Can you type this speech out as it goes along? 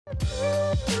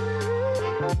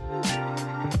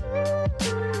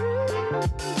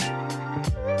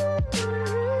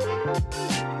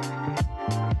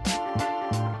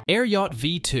Yacht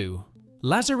V2.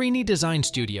 Lazzarini Design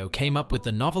Studio came up with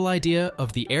the novel idea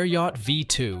of the Yacht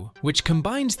V2, which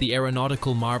combines the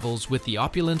aeronautical marvels with the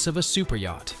opulence of a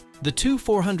superyacht. The two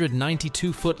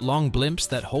 492-foot-long blimps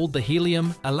that hold the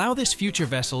helium allow this future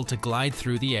vessel to glide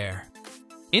through the air.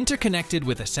 Interconnected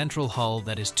with a central hull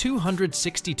that is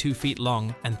 262 feet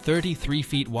long and 33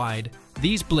 feet wide,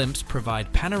 these blimps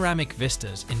provide panoramic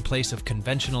vistas in place of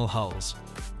conventional hulls.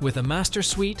 With a master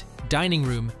suite, dining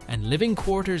room, and living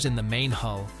quarters in the main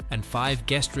hull, and 5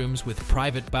 guest rooms with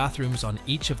private bathrooms on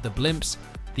each of the blimps,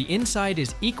 the inside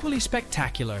is equally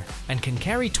spectacular and can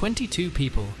carry 22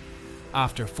 people.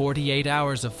 After 48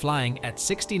 hours of flying at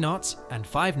 60 knots and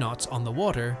 5 knots on the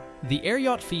water, the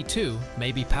Yacht V2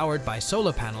 may be powered by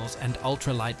solar panels and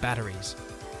ultralight batteries.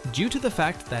 Due to the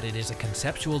fact that it is a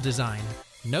conceptual design,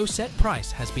 no set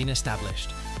price has been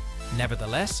established.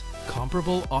 Nevertheless,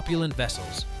 comparable opulent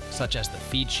vessels, such as the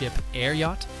feed ship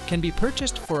Yacht, can be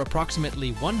purchased for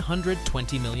approximately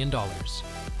 $120 million.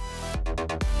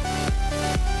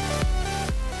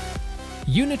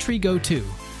 Unitree Go2.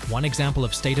 One example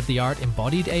of state-of-the-art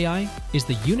embodied AI is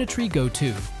the Unitree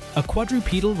Go2, a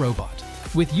quadrupedal robot.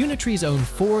 With Unitree's own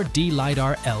 4D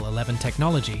LiDAR L11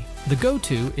 technology, the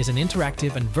Go2 is an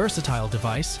interactive and versatile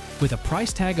device with a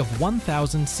price tag of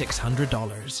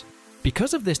 $1,600.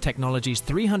 Because of this technology's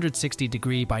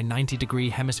 360° by 90°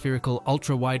 hemispherical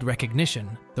ultra-wide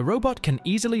recognition, the robot can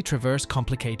easily traverse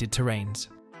complicated terrains.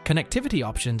 Connectivity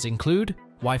options include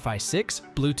Wi-Fi 6,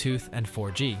 Bluetooth, and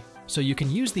 4G, so you can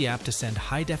use the app to send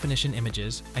high-definition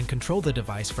images and control the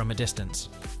device from a distance.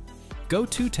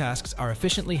 Go2 tasks are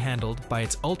efficiently handled by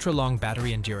its ultra-long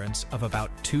battery endurance of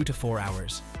about 2 to 4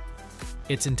 hours.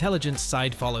 Its Intelligent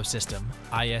Side Follow System,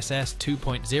 ISS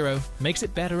 2.0, makes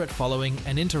it better at following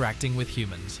and interacting with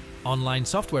humans. Online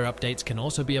software updates can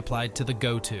also be applied to the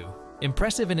Go2.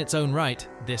 Impressive in its own right,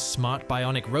 this smart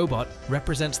bionic robot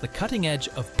represents the cutting edge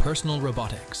of personal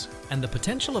robotics and the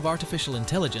potential of artificial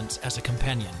intelligence as a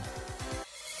companion.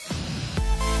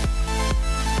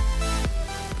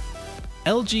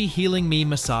 LG Healing Me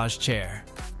Massage Chair.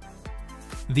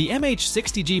 The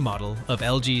MH60G model of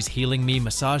LG's Healing Me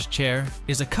massage chair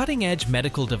is a cutting-edge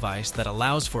medical device that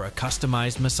allows for a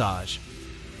customized massage.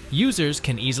 Users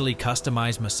can easily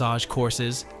customize massage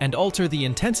courses and alter the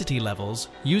intensity levels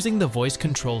using the voice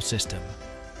control system.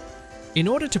 In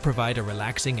order to provide a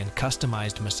relaxing and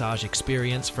customized massage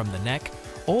experience from the neck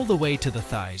all the way to the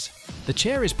thighs, the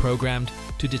chair is programmed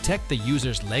to detect the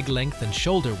user's leg length and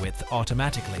shoulder width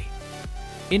automatically.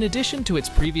 In addition to its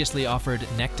previously offered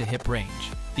neck-to-hip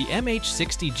range, the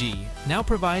MH60G now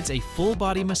provides a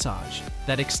full-body massage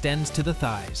that extends to the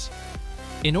thighs.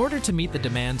 In order to meet the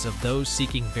demands of those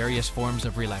seeking various forms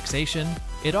of relaxation,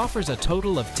 it offers a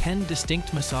total of 10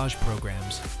 distinct massage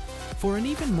programs. For an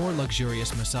even more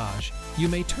luxurious massage, you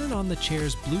may turn on the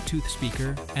chair's Bluetooth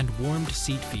speaker and warmed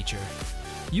seat feature.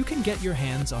 You can get your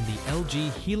hands on the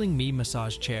LG Healing Me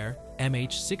massage chair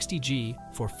MH60G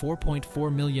for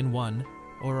 4.4 million won,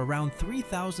 or around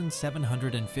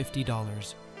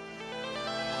 $3,750.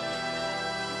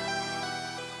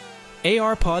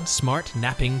 AIRPOD Smart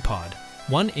Napping Pod.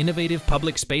 One innovative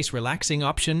public space relaxing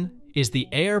option is the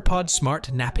AIRPOD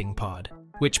Smart Napping Pod,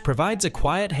 which provides a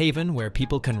quiet haven where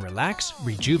people can relax,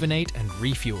 rejuvenate, and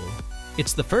refuel.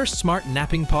 It's the first smart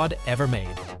napping pod ever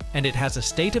made, and it has a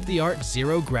state-of-the-art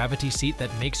zero-gravity seat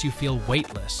that makes you feel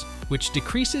weightless, which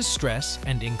decreases stress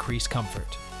and increases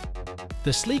comfort.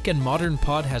 The sleek and modern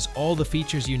pod has all the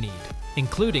features you need,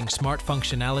 including smart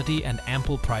functionality and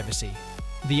ample privacy.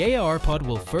 The AIRPOD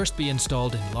will first be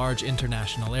installed in large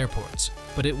international airports,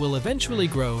 but it will eventually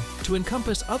grow to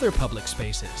encompass other public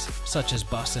spaces, such as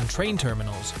bus and train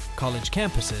terminals, college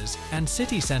campuses, and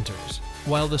city centers.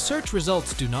 While the search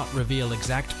results do not reveal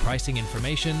exact pricing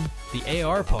information, the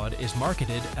AIRPOD is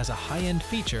marketed as a high-end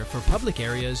feature for public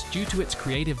areas due to its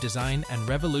creative design and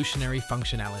revolutionary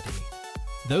functionality.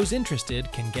 Those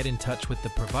interested can get in touch with the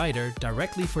provider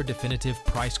directly for definitive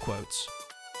price quotes.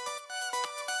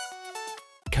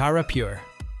 CarePod.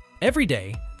 Every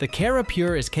day, the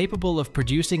CarePod is capable of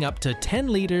producing up to 10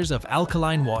 liters of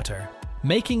alkaline water,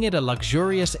 making it a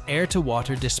luxurious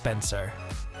air-to-water dispenser.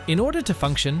 In order to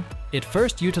function, it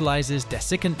first utilizes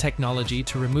desiccant technology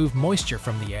to remove moisture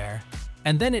from the air,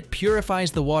 and then it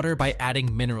purifies the water by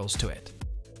adding minerals to it.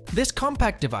 This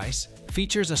compact device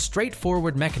features a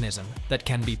straightforward mechanism that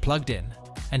can be plugged in,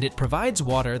 and it provides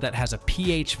water that has a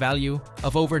pH value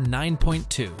of over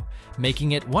 9.2,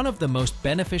 making it one of the most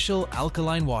beneficial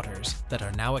alkaline waters that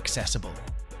are now accessible.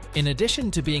 In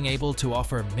addition to being able to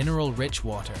offer mineral-rich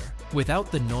water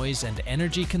without the noise and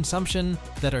energy consumption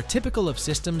that are typical of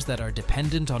systems that are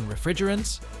dependent on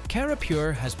refrigerants,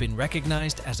 CarePod has been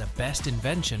recognized as a best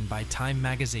invention by Time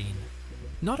magazine.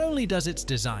 Not only does its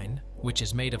design, which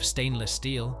is made of stainless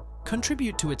steel,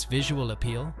 contribute to its visual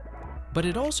appeal, but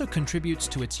it also contributes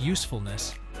to its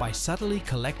usefulness by subtly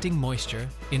collecting moisture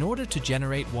in order to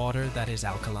generate water that is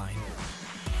alkaline.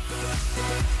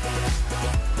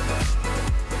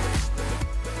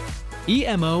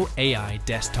 EMO AI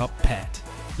Desktop Pet.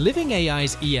 Living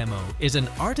AI's EMO is an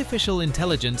artificial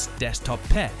intelligence desktop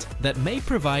pet that may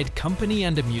provide company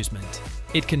and amusement.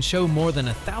 It can show more than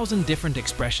 1,000 different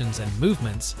expressions and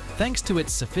movements thanks to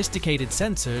its sophisticated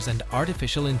sensors and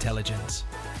artificial intelligence.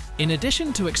 In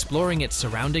addition to exploring its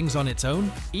surroundings on its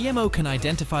own, EMO can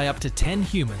identify up to 10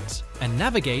 humans and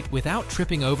navigate without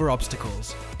tripping over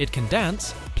obstacles. It can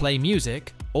dance, play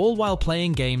music, all while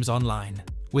playing games online,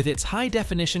 with its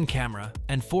high-definition camera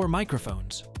and 4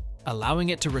 microphones, allowing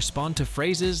it to respond to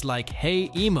phrases like "Hey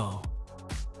Emo."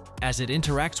 As it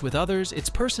interacts with others, its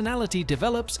personality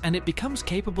develops and it becomes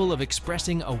capable of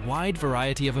expressing a wide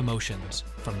variety of emotions,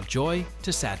 from joy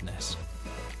to sadness.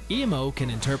 EMO can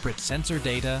interpret sensor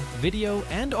data, video,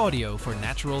 and audio for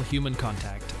natural human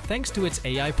contact, thanks to its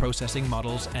AI processing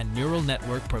models and neural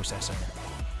network processor.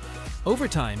 Over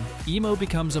time, EMO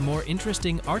becomes a more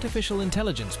interesting artificial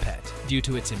intelligence pet due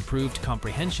to its improved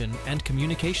comprehension and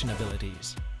communication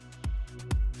abilities.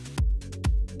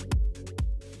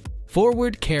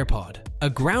 Forward CarePod. A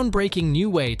groundbreaking new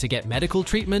way to get medical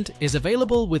treatment is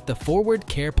available with the Forward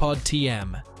CarePod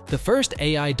TM, the first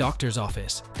AI doctor's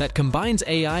office that combines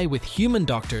AI with human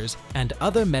doctors and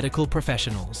other medical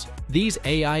professionals. These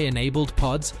AI-enabled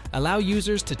pods allow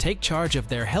users to take charge of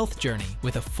their health journey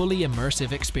with a fully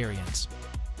immersive experience.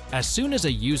 As soon as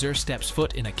a user steps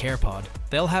foot in a CarePod,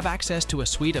 they'll have access to a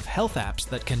suite of health apps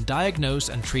that can diagnose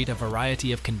and treat a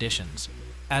variety of conditions,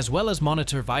 as well as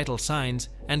monitor vital signs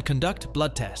and conduct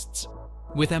blood tests.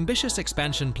 With ambitious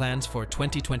expansion plans for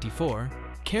 2024,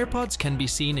 CarePods can be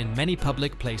seen in many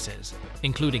public places,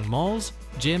 including malls,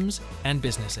 gyms, and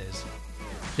businesses.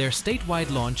 Their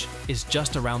statewide launch is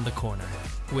just around the corner,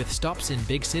 with stops in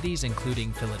big cities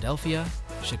including Philadelphia,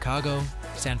 Chicago,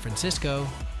 San Francisco,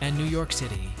 and New York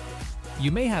City.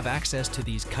 You may have access to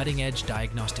these cutting-edge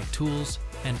diagnostic tools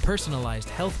and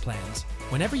personalized health plans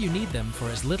whenever you need them for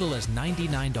as little as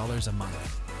 $99 a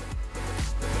month.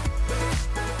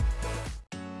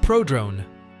 PRODRONE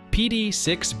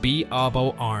PD-6B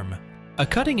ARBO Arm. A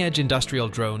cutting-edge industrial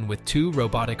drone with 2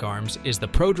 robotic arms is the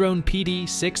PRODRONE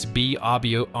PD-6B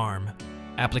ARBO Arm.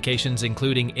 Applications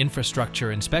including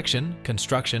infrastructure inspection,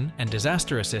 construction, and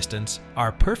disaster assistance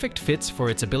are perfect fits for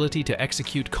its ability to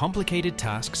execute complicated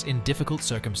tasks in difficult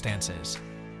circumstances.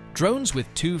 Drones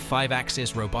with 2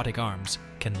 5-axis robotic arms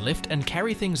can lift and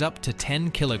carry things up to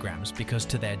 10 kilograms because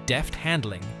to their deft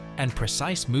handling and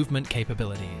precise movement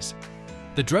capabilities.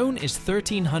 The drone is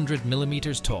 1,300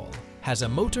 millimeters tall, has a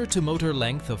motor-to-motor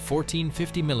length of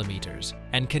 1,450 millimeters,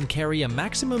 and can carry a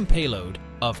maximum payload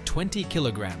of 20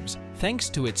 kilograms thanks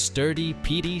to its sturdy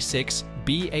PD-6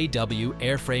 BAW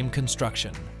airframe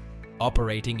construction.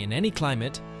 Operating in any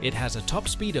climate, it has a top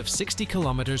speed of 60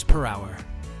 kilometers per hour.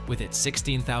 With its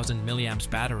 16,000 mAh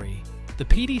battery, the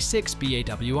PD-6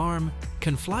 BAW arm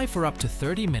can fly for up to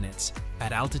 30 minutes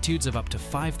at altitudes of up to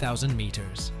 5,000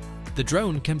 meters. The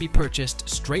drone can be purchased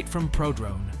straight from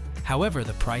PRODRONE, however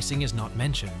the pricing is not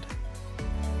mentioned.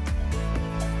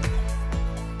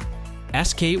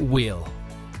 SKWHEEL.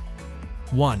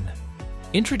 1.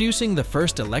 Introducing the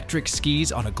first electric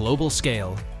skis on a global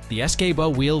scale, the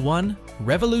SKWHEEL 1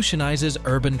 revolutionizes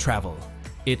urban travel.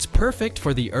 It's perfect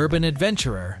for the urban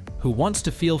adventurer who wants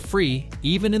to feel free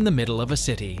even in the middle of a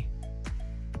city.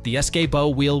 The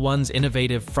SKWHEEL 1's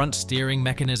innovative front steering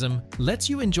mechanism lets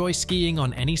you enjoy skiing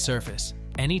on any surface,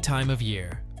 any time of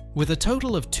year. With a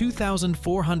total of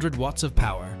 2,400 watts of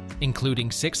power,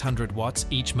 including 600 watts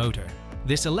each motor,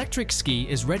 this electric ski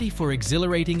is ready for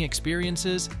exhilarating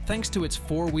experiences thanks to its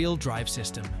 4-wheel drive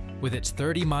system. With its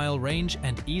 30-mile range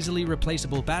and easily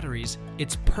replaceable batteries,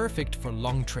 it's perfect for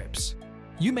long trips.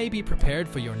 You may be prepared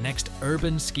for your next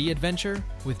urban ski adventure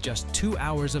with just 2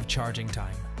 hours of charging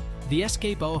time. The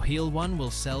SKWHEEL 1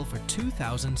 will sell for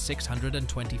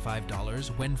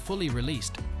 $2,625 when fully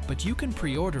released, but you can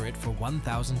pre-order it for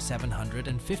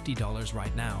 $1,750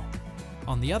 right now.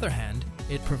 On the other hand,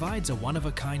 it provides a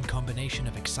one-of-a-kind combination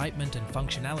of excitement and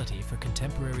functionality for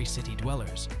contemporary city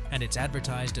dwellers, and it's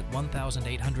advertised at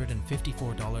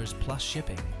 $1,854 plus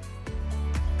shipping.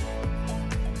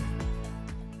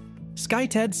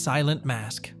 Skyted Silent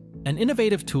Mask. An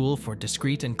innovative tool for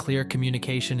discreet and clear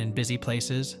communication in busy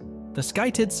places, the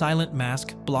Skyted silent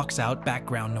mask blocks out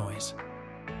background noise.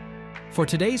 For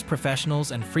today's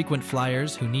professionals and frequent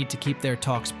flyers who need to keep their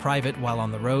talks private while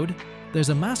on the road, there's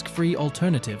a mask-free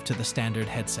alternative to the standard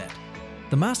headset.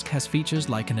 The mask has features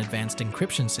like an advanced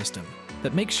encryption system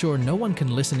that makes sure no one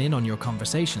can listen in on your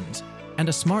conversations, and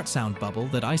a smart sound bubble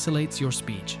that isolates your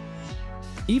speech.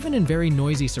 Even in very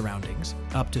noisy surroundings,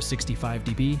 up to 65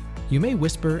 dB, you may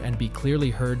whisper and be clearly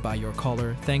heard by your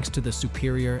caller thanks to the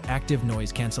superior active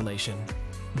noise cancellation.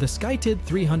 The Skyted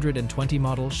 320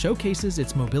 model showcases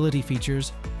its mobility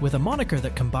features with a moniker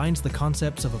that combines the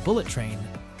concepts of a bullet train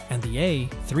and the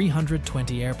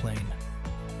A320 airplane.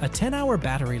 A 10-hour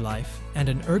battery life and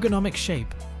an ergonomic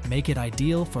shape make it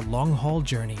ideal for long-haul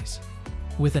journeys.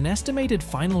 With an estimated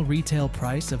final retail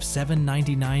price of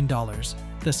 $799,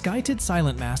 the Skyted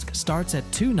silent mask starts at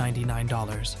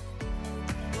 $299.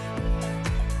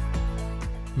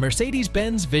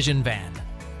 Mercedes-Benz Vision Van.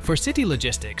 For city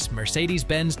logistics,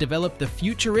 Mercedes-Benz developed the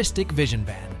futuristic Vision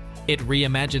Van. It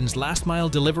reimagines last-mile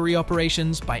delivery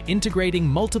operations by integrating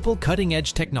multiple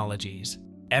cutting-edge technologies.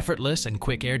 Effortless and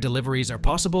quick air deliveries are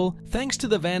possible thanks to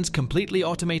the van's completely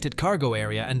automated cargo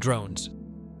area and drones.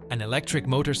 An electric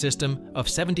motor system of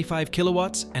 75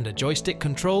 kilowatts and a joystick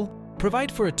control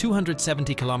provide for a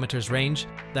 270 kilometers range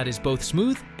that is both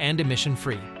smooth and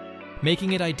emission-free,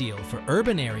 making it ideal for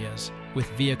urban areas with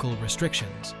vehicle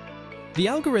restrictions. The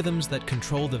algorithms that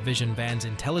control the Vision Van's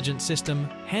intelligent system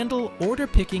handle order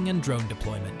picking and drone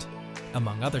deployment,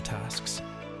 among other tasks,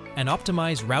 and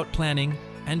optimize route planning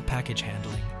and package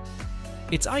handling.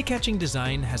 Its eye-catching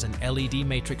design has an LED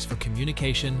matrix for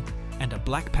communication and a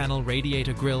black panel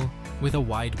radiator grille with a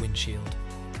wide windshield.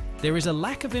 There is a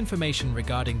lack of information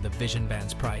regarding the Vision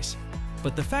Van's price,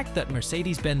 but the fact that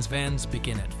Mercedes-Benz vans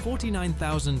begin at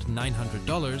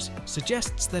 $49,900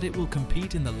 suggests that it will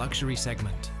compete in the luxury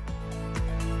segment.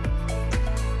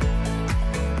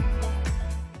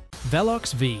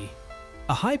 VeloX V.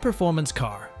 A high-performance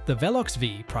car, the VeloX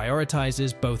V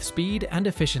prioritizes both speed and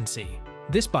efficiency.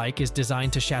 This bike is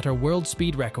designed to shatter world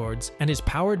speed records and is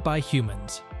powered by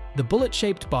humans. The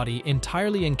bullet-shaped body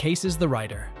entirely encases the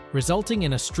rider, resulting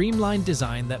in a streamlined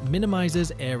design that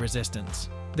minimizes air resistance.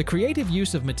 The creative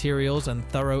use of materials and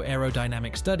thorough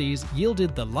aerodynamic studies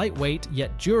yielded the lightweight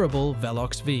yet durable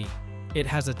VeloX V. It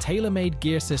has a tailor-made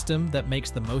gear system that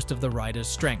makes the most of the rider's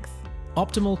strength.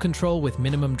 Optimal control with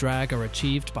minimum drag are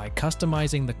achieved by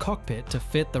customizing the cockpit to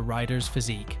fit the rider's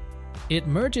physique. It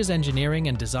merges engineering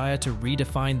and desire to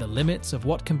redefine the limits of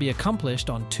what can be accomplished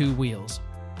on two wheels.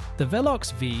 The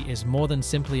VeloX V is more than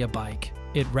simply a bike.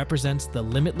 It represents the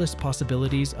limitless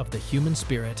possibilities of the human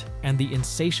spirit and the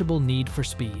insatiable need for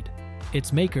speed.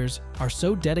 Its makers are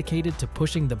so dedicated to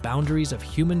pushing the boundaries of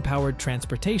human-powered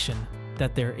transportation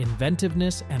that their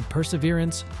inventiveness and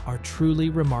perseverance are truly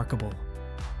remarkable.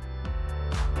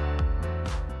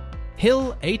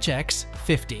 Hill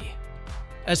HX50.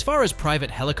 As far as private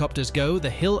helicopters go, the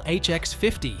Hill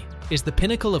HX50 is the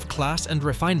pinnacle of class and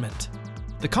refinement.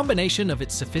 The combination of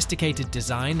its sophisticated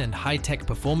design and high-tech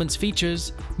performance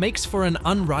features makes for an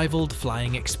unrivaled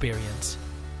flying experience.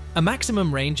 A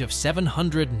maximum range of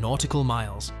 700 nautical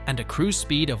miles and a cruise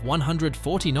speed of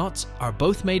 140 knots are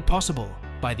both made possible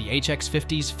by the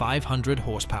HX50's 500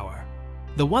 horsepower.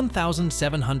 The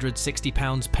 1,760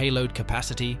 pounds payload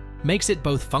capacity makes it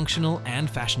both functional and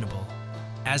fashionable.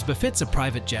 As befits a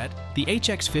private jet, the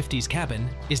HX50's cabin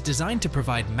is designed to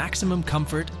provide maximum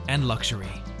comfort and luxury.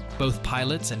 Both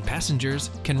pilots and passengers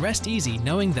can rest easy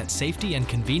knowing that safety and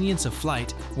convenience of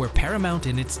flight were paramount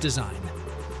in its design.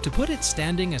 To put its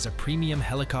standing as a premium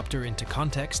helicopter into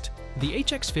context, the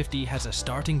HX50 has a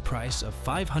starting price of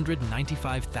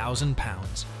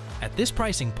 £595,000. At this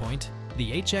pricing point,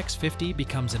 the HX50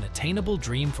 becomes an attainable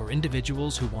dream for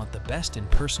individuals who want the best in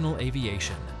personal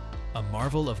aviation. A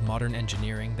marvel of modern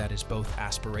engineering that is both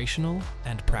aspirational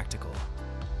and practical.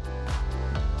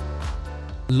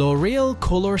 L'Oreal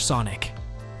COLORSONIC.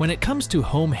 When it comes to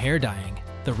home hair dyeing,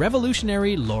 the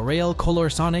revolutionary L'Oreal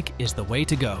COLORSONIC is the way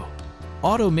to go.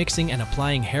 Auto-mixing and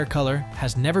applying hair color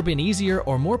has never been easier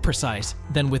or more precise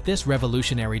than with this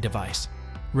revolutionary device.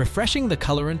 Refreshing the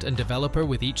colorant and developer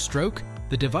with each stroke,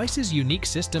 the device's unique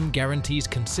system guarantees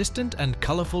consistent and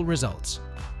colorful results.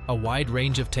 A wide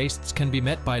range of tastes can be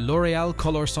met by L'Oreal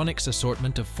COLORSONIC's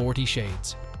assortment of 40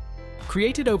 shades.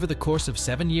 Created over the course of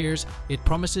 7 years, it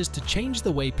promises to change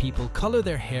the way people color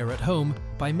their hair at home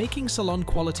by making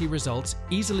salon-quality results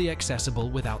easily accessible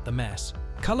without the mess.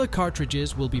 Color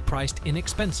cartridges will be priced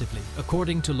inexpensively,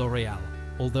 according to L'Oreal,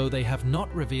 although they have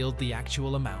not revealed the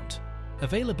actual amount.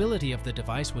 Availability of the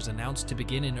device was announced to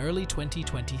begin in early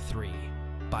 2023.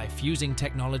 By fusing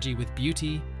technology with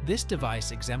beauty, this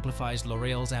device exemplifies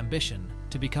L'Oréal's ambition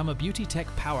to become a beauty tech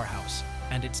powerhouse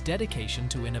and its dedication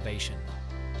to innovation.